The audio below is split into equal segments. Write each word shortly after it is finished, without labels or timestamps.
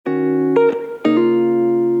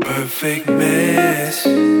perfect mess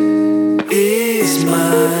is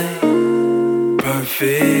my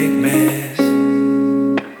perfect mess.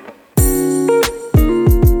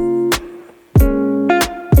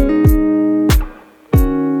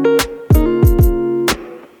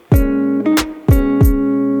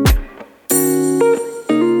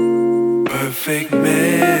 Perfect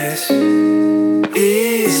mess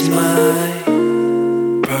is my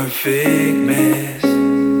perfect mess.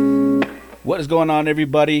 What is going on,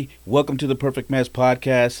 everybody? Welcome to the Perfect Mess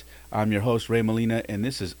Podcast. I'm your host, Ray Molina, and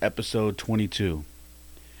this is episode 22.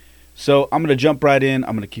 So I'm going to jump right in.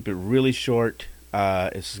 I'm going to keep it really short.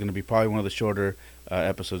 This is going to be probably one of the shorter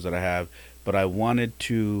episodes that I have, but I wanted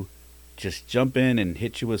to just jump in and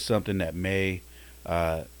hit you with something that may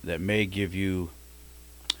give you,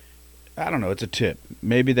 I don't know, it's a tip.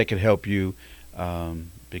 Maybe that could help you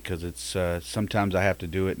because it's sometimes I have to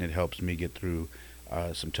do it, and it helps me get through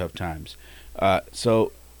some tough times.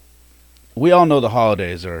 So we all know the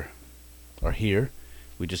holidays are here.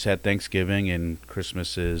 We just had Thanksgiving, and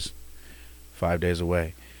Christmas is 5 days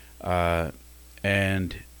away.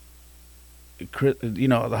 And you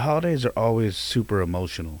know, the holidays are always super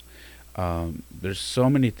emotional. There's so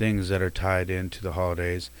many things that are tied into the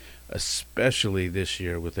holidays, especially this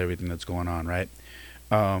year with everything that's going on, right?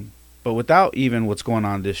 But without even what's going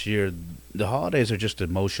on this year, the holidays are just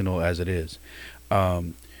emotional as it is.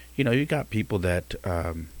 You know, you got people that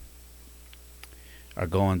are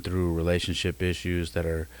going through relationship issues, that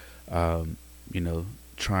are, you know,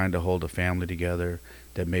 trying to hold a family together,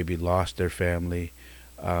 that maybe lost their family,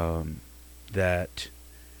 that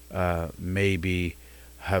maybe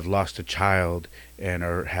have lost a child and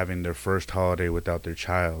are having their first holiday without their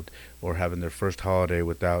child, or having their first holiday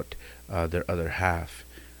without their other half.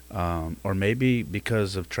 Or maybe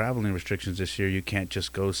because of traveling restrictions this year, you can't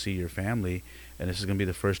just go see your family, and this is going to be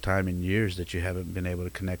the first time in years that you haven't been able to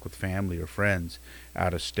connect with family or friends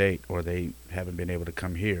out of state, or they haven't been able to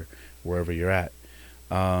come here, wherever you're at.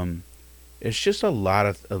 It's just a lot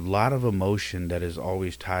of emotion that is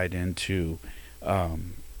always tied into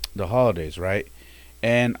the holidays, right?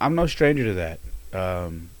 And I'm no stranger to that.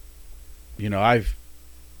 You know,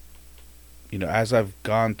 as I've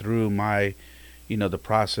gone through my, the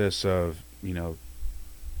process of,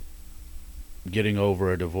 getting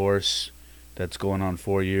over a divorce that's going on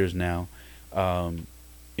 4 years now.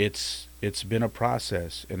 It's been a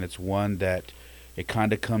process, and it's one that it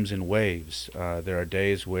kind of comes in waves. There are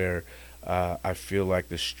days where I feel like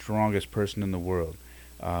the strongest person in the world,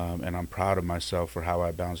 and I'm proud of myself for how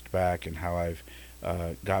I bounced back and how I've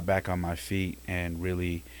got back on my feet and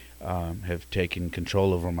really have taken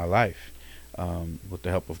control over my life with the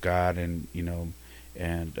help of God and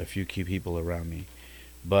and a few key people around me.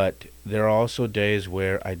 But there are also days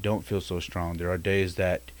where I don't feel so strong. There are days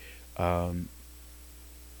that I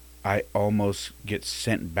almost get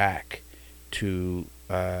sent back to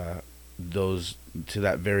that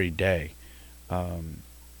very day,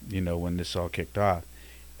 when this all kicked off.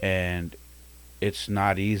 And it's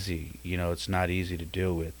not easy. It's not easy to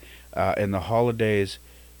deal with. And the holidays,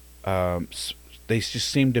 they just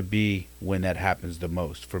seem to be when that happens the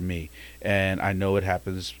most for me. And I know it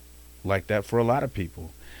happens like that for a lot of people.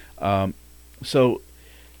 So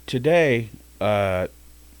today,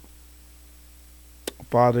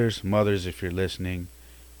 fathers, mothers, if you're listening,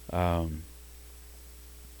 for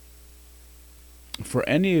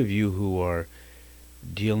any of you who are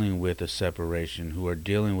dealing with a separation, who are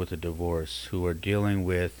dealing with a divorce, who are dealing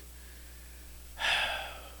with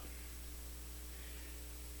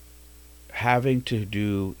having to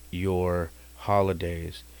do your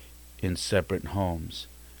holidays in separate homes,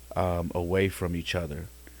 away from each other,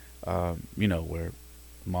 where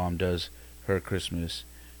mom does her Christmas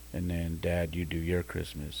and then dad, you do your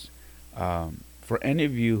Christmas. For any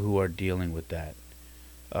of you who are dealing with that,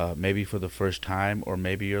 maybe for the first time, or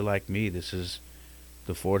maybe you're like me, this is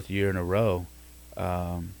the fourth year in a row,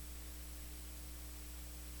 and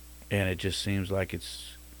it just seems like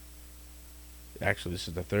it's actually, this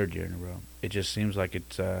is the third year in a row. It just seems like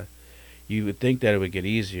it's you would think that it would get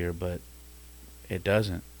easier, but it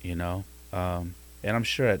doesn't, and I'm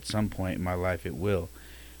sure at some point in my life it will,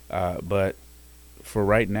 but for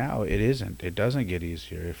right now it isn't. It doesn't get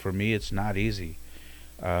easier. For me, it's not easy,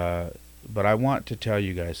 but I want to tell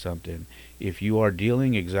you guys something. If you are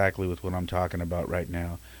dealing exactly with what I'm talking about right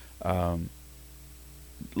now,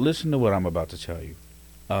 listen to what I'm about to tell you.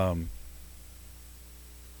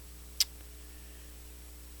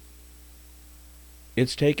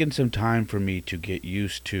 It's taken some time for me to get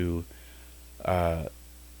used to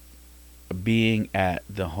being at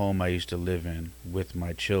the home I used to live in with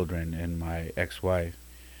my children and my ex-wife.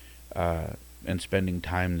 and spending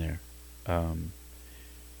time there. Um,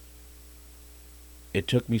 it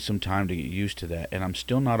took me some time to get used to that, and I'm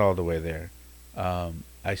still not all the way there.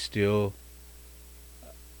 I still,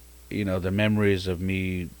 the memories of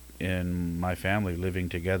me and my family living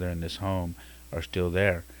together in this home are still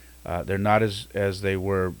there. They're not as they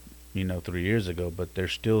were, 3 years ago, but they're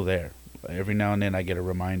still there. Every now and then I get a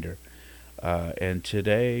reminder, and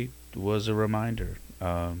today was a reminder.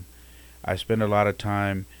 I spend a lot of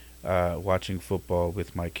time watching football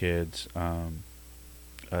with my kids,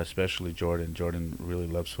 especially Jordan. Jordan really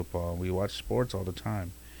loves football. We watch sports all the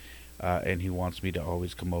time, and he wants me to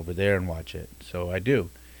always come over there and watch it. So I do.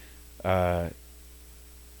 Uh,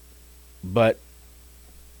 but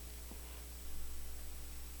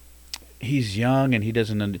he's young and he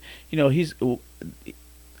doesn't,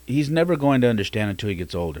 he's never going to understand until he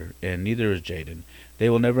gets older, and neither is Jaden. They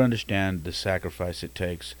will never understand the sacrifice it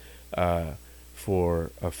takes uh,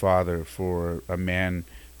 for a father, for a man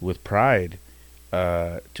with pride,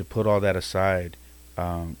 to put all that aside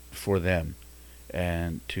for them,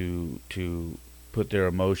 and to put their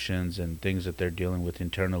emotions and things that they're dealing with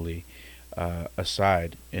internally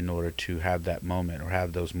aside in order to have that moment or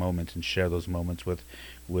have those moments and share those moments with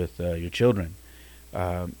your children.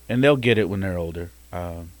 And they'll get it when they're older.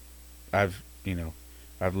 I've you know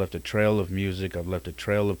I've left a trail of music. I've left a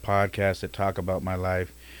trail of podcasts that talk about my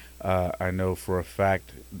life. I know for a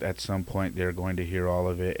fact at some point they're going to hear all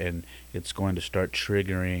of it, and it's going to start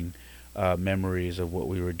triggering memories of what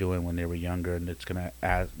we were doing when they were younger, and it's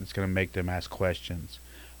gonna make them ask questions,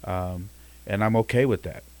 and I'm okay with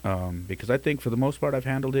that, because I think for the most part I've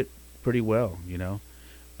handled it pretty well.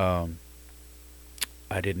 Um,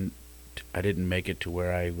 I didn't I didn't make it to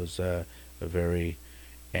where I was a very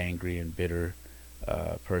angry and bitter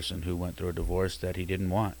person who went through a divorce that he didn't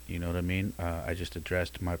want. You know what I mean? I just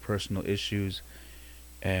addressed my personal issues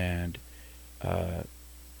and uh,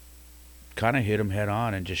 kind of hit them head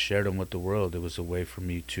on and just shared them with the world. It was a way for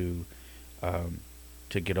me um,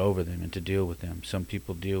 to get over them and to deal with them. Some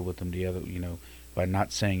people deal with them by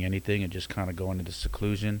not saying anything and just kind of going into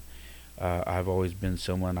seclusion. I've always been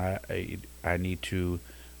someone I need to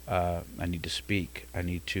speak. I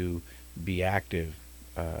need to be active.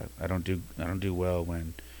 I don't do well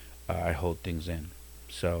when I hold things in.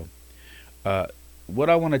 So uh, what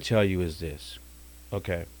I want to tell you is this.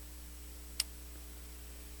 Okay,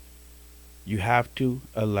 you have to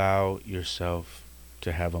allow yourself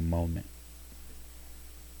to have a moment,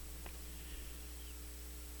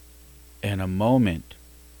 and a moment,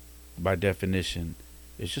 by definition,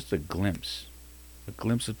 is just a glimpse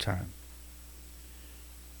of time.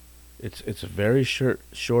 It's a very short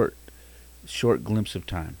glimpse of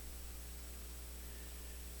time.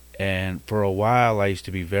 And for a while, I used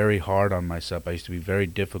to be very hard on myself. I used to be very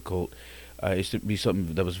difficult. It used to be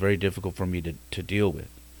something that was very difficult for me to deal with.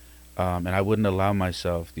 And I wouldn't allow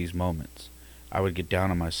myself these moments. I would get down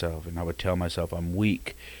on myself, and I would tell myself I'm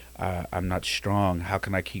weak. I'm not strong. How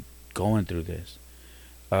can I keep going through this?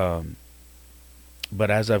 Um, but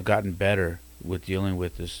as I've gotten better with dealing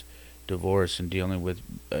with this divorce and dealing with,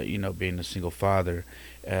 being a single father,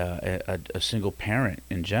 a single parent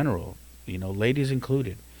in general, ladies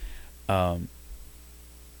included, um,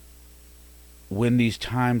 when these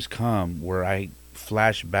times come where I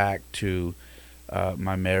flash back to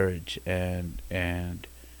my marriage and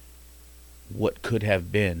what could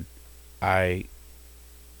have been, I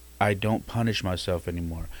I don't punish myself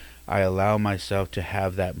anymore. I allow myself to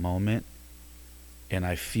have that moment, and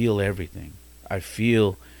I feel everything. I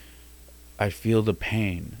feel I feel the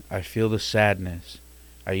pain. I feel the sadness.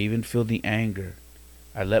 I even feel the anger.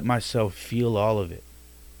 I let myself feel all of it,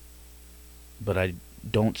 but I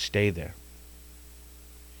don't stay there.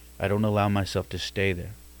 I don't allow myself to stay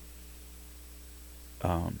there.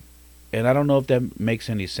 Um, and I don't know if that makes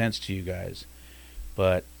any sense to you guys,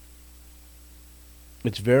 but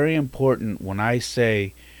it's very important when I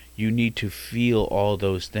say you need to feel all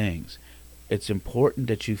those things. It's important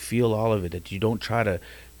that you feel all of it, that you don't try to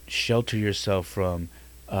shelter yourself from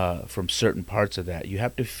certain parts of that. You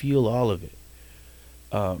have to feel all of it.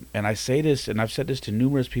 And I say this, and I've said this to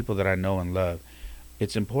numerous people that I know and love.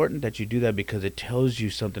 It's important that you do that because it tells you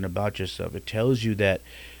something about yourself. It tells you that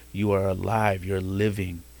you are alive, you're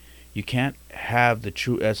living. You can't have the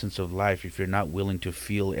true essence of life if you're not willing to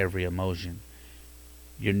feel every emotion.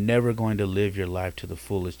 You're never going to live your life to the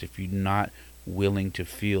fullest if you're not willing to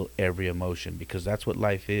feel every emotion, because that's what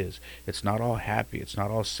life is. It's not all happy, it's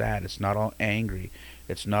not all sad, it's not all angry,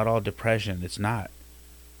 it's not all depression. It's not.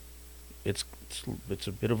 It's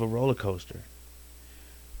a bit of a roller coaster.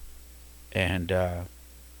 And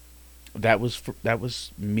that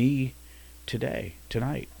was me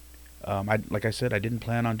tonight. Like I said, I didn't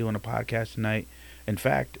plan on doing a podcast tonight. In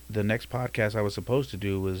fact, the next podcast I was supposed to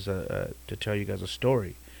do was to tell you guys a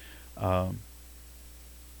story. Um,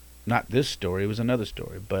 Not this story; it was another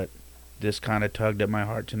story. But this kind of tugged at my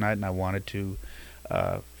heart tonight, and I wanted to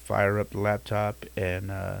fire up the laptop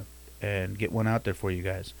and get one out there for you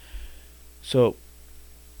guys. So,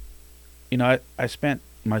 I spent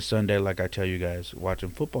my Sunday, like I tell you guys,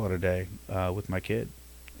 watching football today with my kid,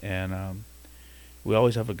 and we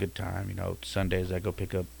always have a good time. Sundays I go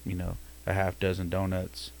pick up, a half dozen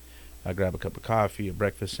donuts. I grab a cup of coffee, a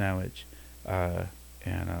breakfast sandwich, uh,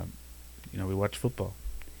 and we watch football.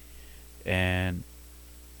 And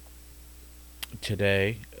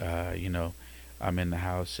today, I'm in the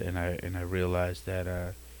house, and I realized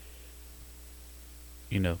that,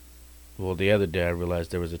 you know, well, the other day I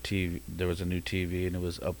realized there was a new TV, and it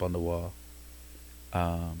was up on the wall.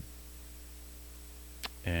 Um,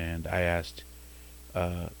 and I asked,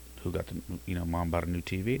 uh, who got Mom bought a new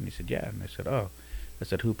TV, and he said, yeah, and I said, oh, I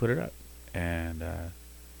said, who put it up? And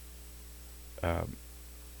um,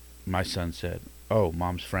 my son said, oh,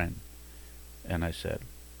 Mom's friend, and I said,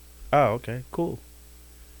 oh, okay, cool.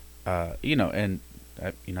 And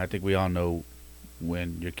I think we all know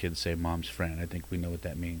when your kids say Mom's friend. I think we know what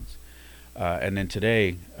that means. And then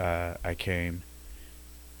today, I came.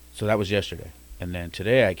 So that was yesterday, and then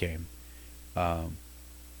today I came, um,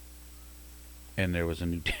 and there was a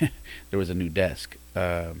new there was a new desk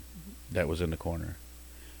that was in the corner,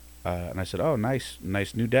 and I said, "Oh, nice,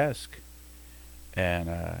 nice new desk." And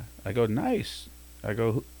I go, "Nice." I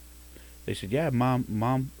go, They said, "Yeah,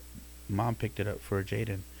 mom picked it up for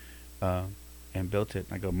Jaden, uh, and built it."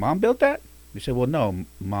 And I go, "Mom built that?" They said, "Well, no,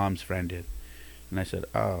 Mom's friend did." And I said,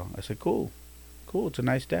 "Oh," I said, "Cool, cool. It's a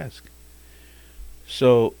nice desk."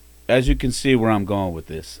 So as you can see where I'm going with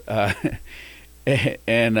this, and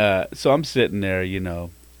so I'm sitting there,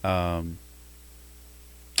 um,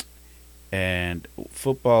 and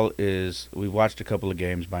football is. We've watched a couple of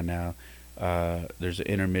games by now. There's an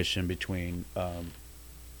intermission between the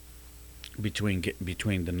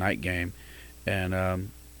night game, and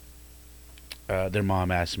their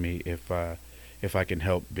mom asked me if I can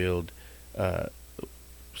help build uh,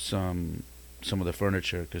 some of the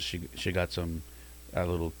furniture, because she got a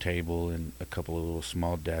little table and a couple of little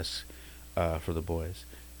small desks for the boys.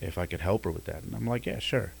 If I could help her with that, and I'm like, yeah,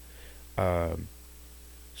 sure. Um,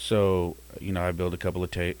 so I build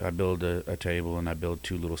I build a table, and I build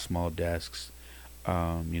two little small desks.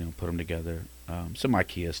 Put them together. Some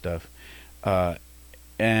IKEA stuff, uh,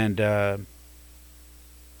 and I'm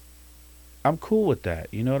cool with that.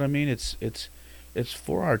 You know what I mean? It's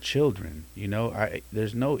for our children. I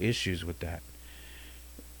There's no issues with that.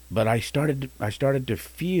 But I started to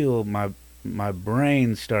feel my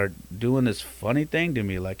brain start doing this funny thing to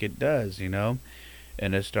me, like it does, and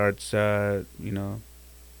it starts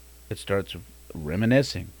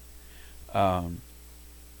reminiscing. Um,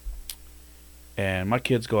 and my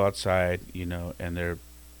kids go outside, and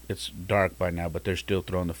it's dark by now, but they're still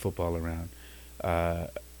throwing the football around. Uh,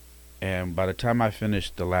 and by the time I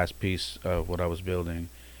finished the last piece of what I was building,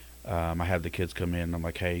 I had the kids come in. And I'm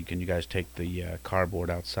like, "Hey, can you guys take the cardboard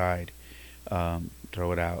outside,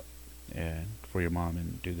 throw it out, and for your mom,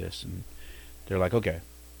 and do this?" And they're like, "Okay."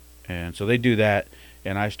 And so they do that,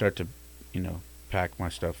 and I start to, pack my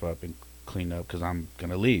stuff up and clean up because I'm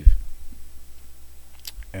gonna leave.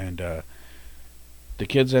 And the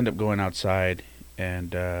kids end up going outside,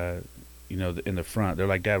 and in the front, they're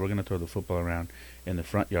like, "Dad, we're gonna throw the football around in the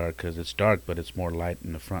front yard because it's dark, but it's more light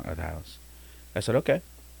in the front of the house." I said, "Okay,"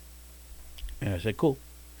 and I said, "Cool."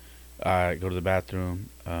 I go to the bathroom,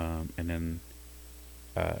 and then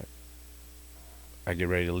uh, I get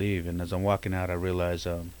ready to leave. And as I'm walking out, I realize,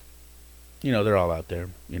 they're all out there.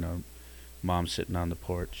 Mom's sitting on the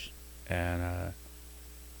porch, and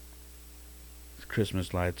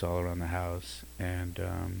Christmas lights all around the house, and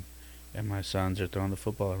my sons are throwing the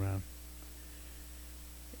football around.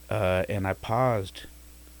 And I paused.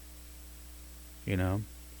 You know,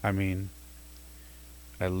 I mean,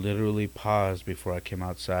 I literally paused before I came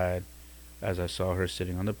outside, as I saw her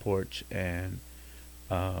sitting on the porch, and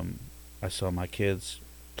um, I saw my kids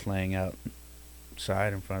playing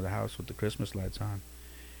outside in front of the house with the Christmas lights on.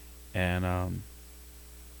 And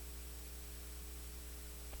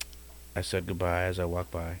I said goodbye as I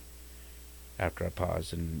walked by after I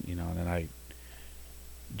paused, and and then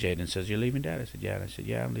Jaden says, "You're leaving, Dad?" I said, "Yeah." And I said,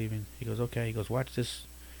 "Yeah, I'm leaving." He goes, "Okay." He goes, "Watch this,"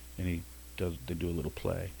 and they do a little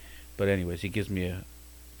play. But anyways, he gives me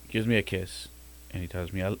a kiss, and he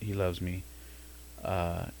tells me he loves me,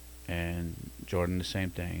 uh, and Jordan the same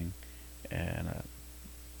thing, and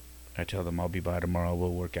I tell them I'll be by tomorrow.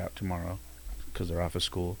 We'll work out tomorrow because they're off of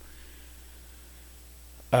school,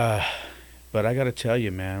 Uh, but I gotta tell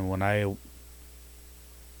you, man, when I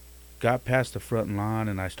got past the front lawn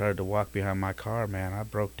and I started to walk behind my car, man, I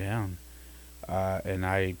broke down. And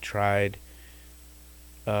I tried.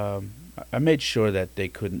 I made sure that they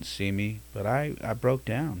couldn't see me, but I broke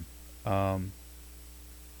down. Um,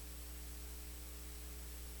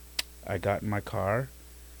 I got in my car,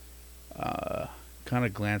 uh, kind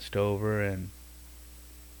of glanced over and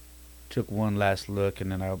took one last look,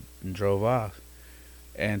 and then I drove off.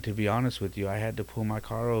 And to be honest with you, I had to pull my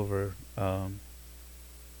car over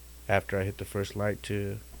after I hit the first light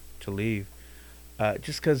to leave,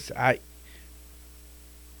 just because I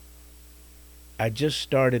just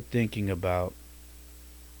started thinking about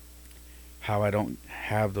how I don't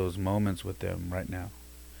have those moments with them right now.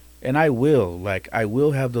 And I will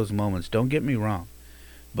have those moments. Don't get me wrong.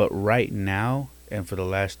 But right now and for the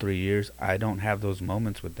last 3 years, I don't have those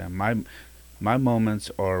moments with them. My moments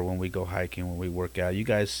are when we go hiking, when we work out. You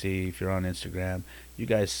guys see, if you're on Instagram, you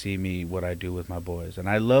guys see me what I do with my boys. And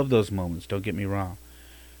I love those moments, don't get me wrong.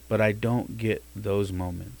 But I don't get those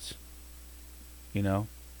moments, you know?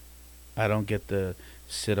 I don't get to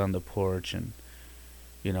sit on the porch and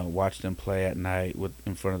watch them play at night with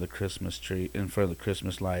in front of the Christmas tree, in front of the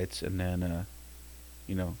Christmas lights, and then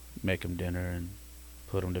make them dinner and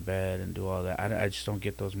put them to bed and do all that. I just don't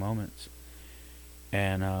get those moments,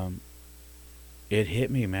 and it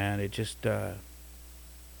hit me, man. It just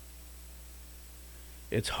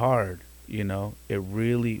it's hard, It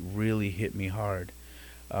really, really hit me hard,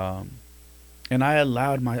 um, and I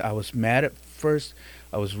was mad at first.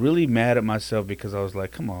 I was really mad at myself because I was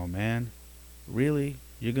like, "Come on, man, really?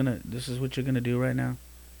 This is what you're gonna do right now?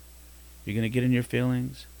 You're gonna get in your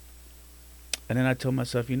feelings?" And then I told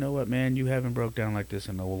myself, you know what, man, you haven't broke down like this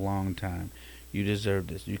in a long time. You deserve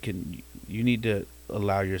this. You need to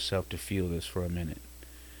allow yourself to feel this for a minute.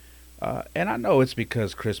 And I know it's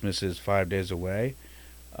because Christmas is 5 days away,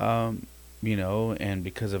 and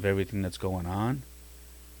because of everything that's going on,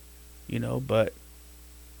 but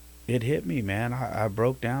it hit me, man. I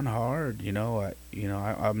broke down hard.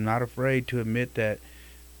 I'm not afraid to admit that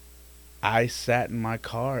I sat in my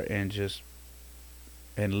car and just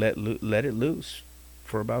and let it loose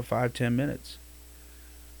for about 5-10 minutes.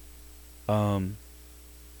 Um,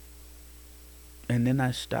 and then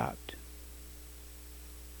I stopped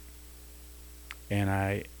and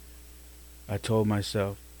I told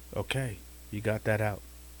myself, okay, you got that out.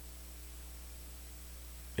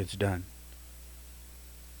 It's done.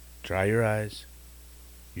 Dry your eyes.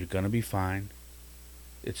 You're gonna be fine.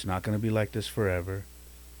 It's not gonna be like this forever.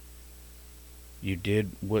 You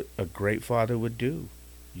did what a great father would do.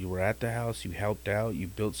 You were at the house, you helped out, you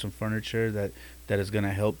built some furniture that is going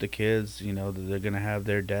to help the kids, that they're going to have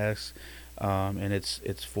their desks, and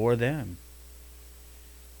it's for them.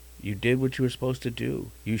 You did what you were supposed to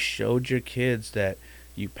do. You showed your kids that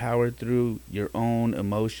you powered through your own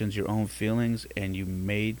emotions, your own feelings, and you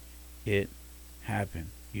made it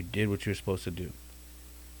happen. You did what you were supposed to do.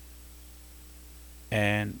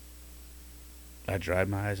 And I dried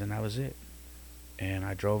my eyes and that was it. And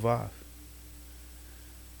I drove off.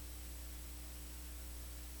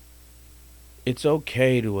 It's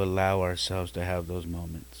okay to allow ourselves to have those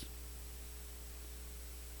moments.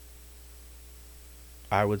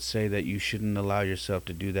 I would say that you shouldn't allow yourself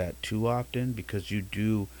to do that too often because you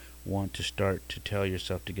do want to start to tell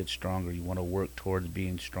yourself to get stronger. You want to work towards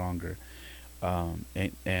being stronger, and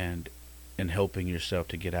helping yourself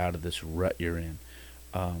to get out of this rut you're in.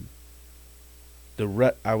 Um, the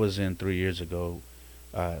rut I was in 3 years ago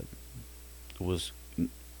uh, was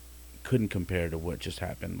couldn't compare to what just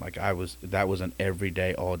happened. Like that was an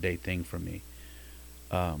everyday, all day thing for me,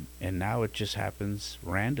 and now it just happens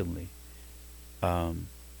randomly. Um,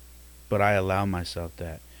 but I allow myself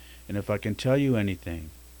that. And if I can tell you anything,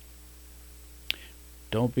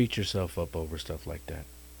 don't beat yourself up over stuff like that.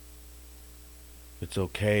 It's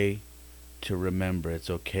okay to remember. It's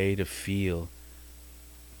okay to feel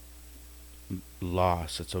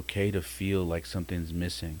loss. It's okay to feel like something's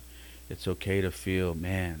missing. It's okay to feel,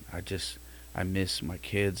 man, I miss my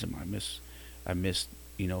kids and I miss,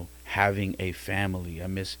 having a family. I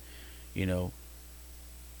miss, you know,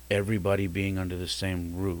 everybody being under the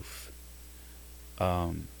same roof.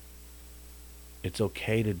 Um, it's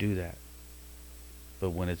okay to do that. But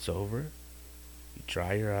when it's over, you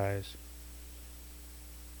dry your eyes,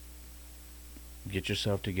 get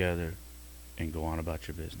yourself together, and go on about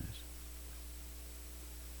your business.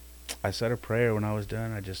 I said a prayer when I was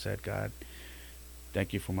done. I just said, God,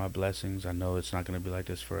 thank you for my blessings. I know it's not going to be like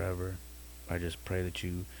this forever. I just pray that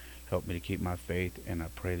you help me to keep my faith, and I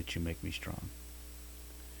pray that you make me strong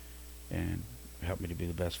and help me to be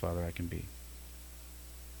the best father I can be.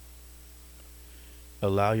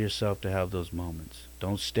 allow yourself to have those moments.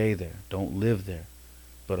 Don't stay there. Don't live there.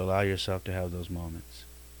 But allow yourself to have those moments.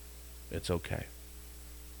 It's okay.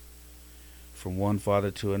 From one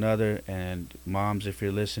father to another, and moms, if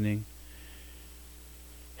you're listening,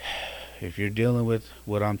 if you're dealing with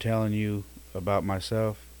what I'm telling you about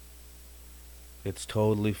myself, it's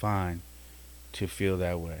totally fine to feel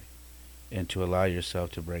that way and to allow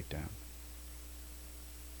yourself to break down.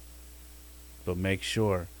 But make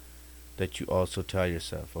sure that you also tell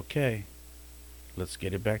yourself, okay, let's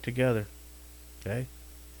get it back together. Okay?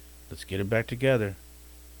 Let's get it back together.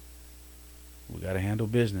 We got to handle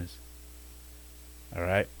business. All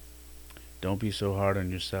right? Don't be so hard on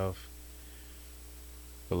yourself.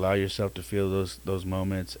 Allow yourself to feel those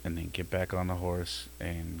moments, and then get back on the horse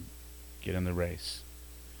and get in the race,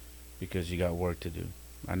 because you got work to do.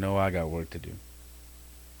 I know I got work to do,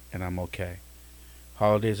 and I'm okay.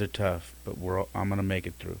 Holidays are tough, but I'm going to make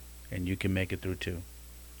it through, and you can make it through too.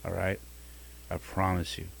 All right? I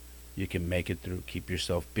promise you. You can make it through. Keep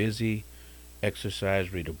yourself busy,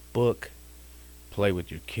 exercise, read a book, play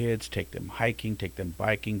with your kids, take them hiking, take them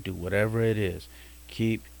biking, do whatever it is.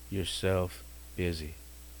 Keep yourself busy.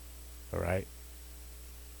 All right?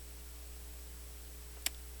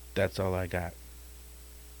 That's all I got.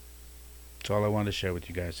 That's all I wanted to share with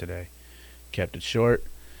you guys today. Kept it short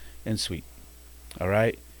and sweet. All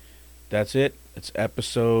right? That's it. It's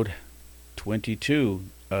episode 22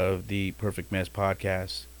 of the Perfect Mess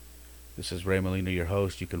Podcast. This is Ray Molina, your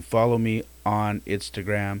host. You can follow me on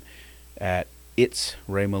Instagram at It's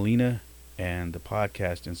Ray Molina, and the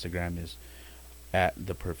podcast Instagram is at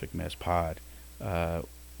The Perfect Mess Pod.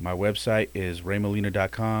 My website is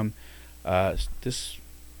raymolina.com. This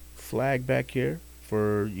flag back here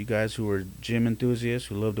for you guys who are gym enthusiasts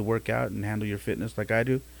who love to work out and handle your fitness like I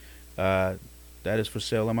do. That is for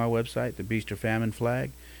sale on my website, the Beast or Famine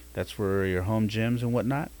flag. That's for your home gyms and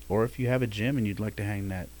whatnot. Or if you have a gym and you'd like to hang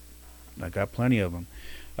that, I got plenty of them.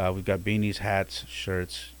 We've got beanies, hats,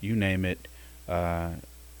 shirts, you name it.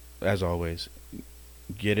 As always,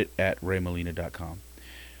 get it at raymolina.com.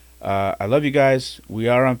 I love you guys. We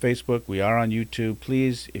are on Facebook. We are on YouTube.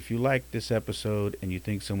 Please, if you like this episode and you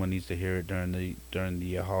think someone needs to hear it during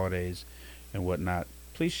the holidays and whatnot,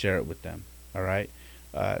 please share it with them. All right?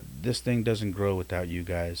 This thing doesn't grow without you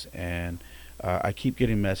guys, and I keep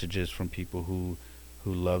getting messages from people who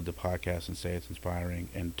love the podcast and say it's inspiring.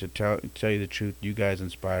 And to tell you the truth, you guys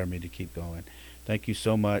inspire me to keep going. Thank you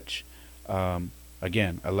so much.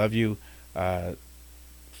 Again, I love you.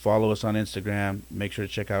 Follow us on Instagram. Make sure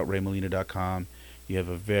to check out raymolina.com. You have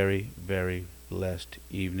a very, very blessed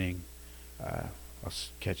evening. I'll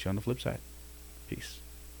catch you on the flip side. Peace.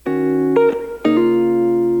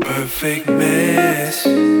 Perfect mess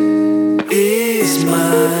is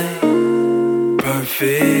my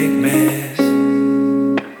perfect mess.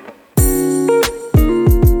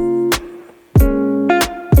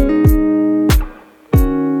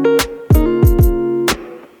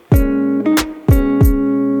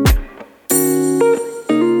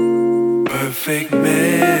 Perfect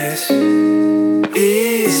mess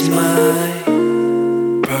is my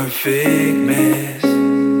perfect mess.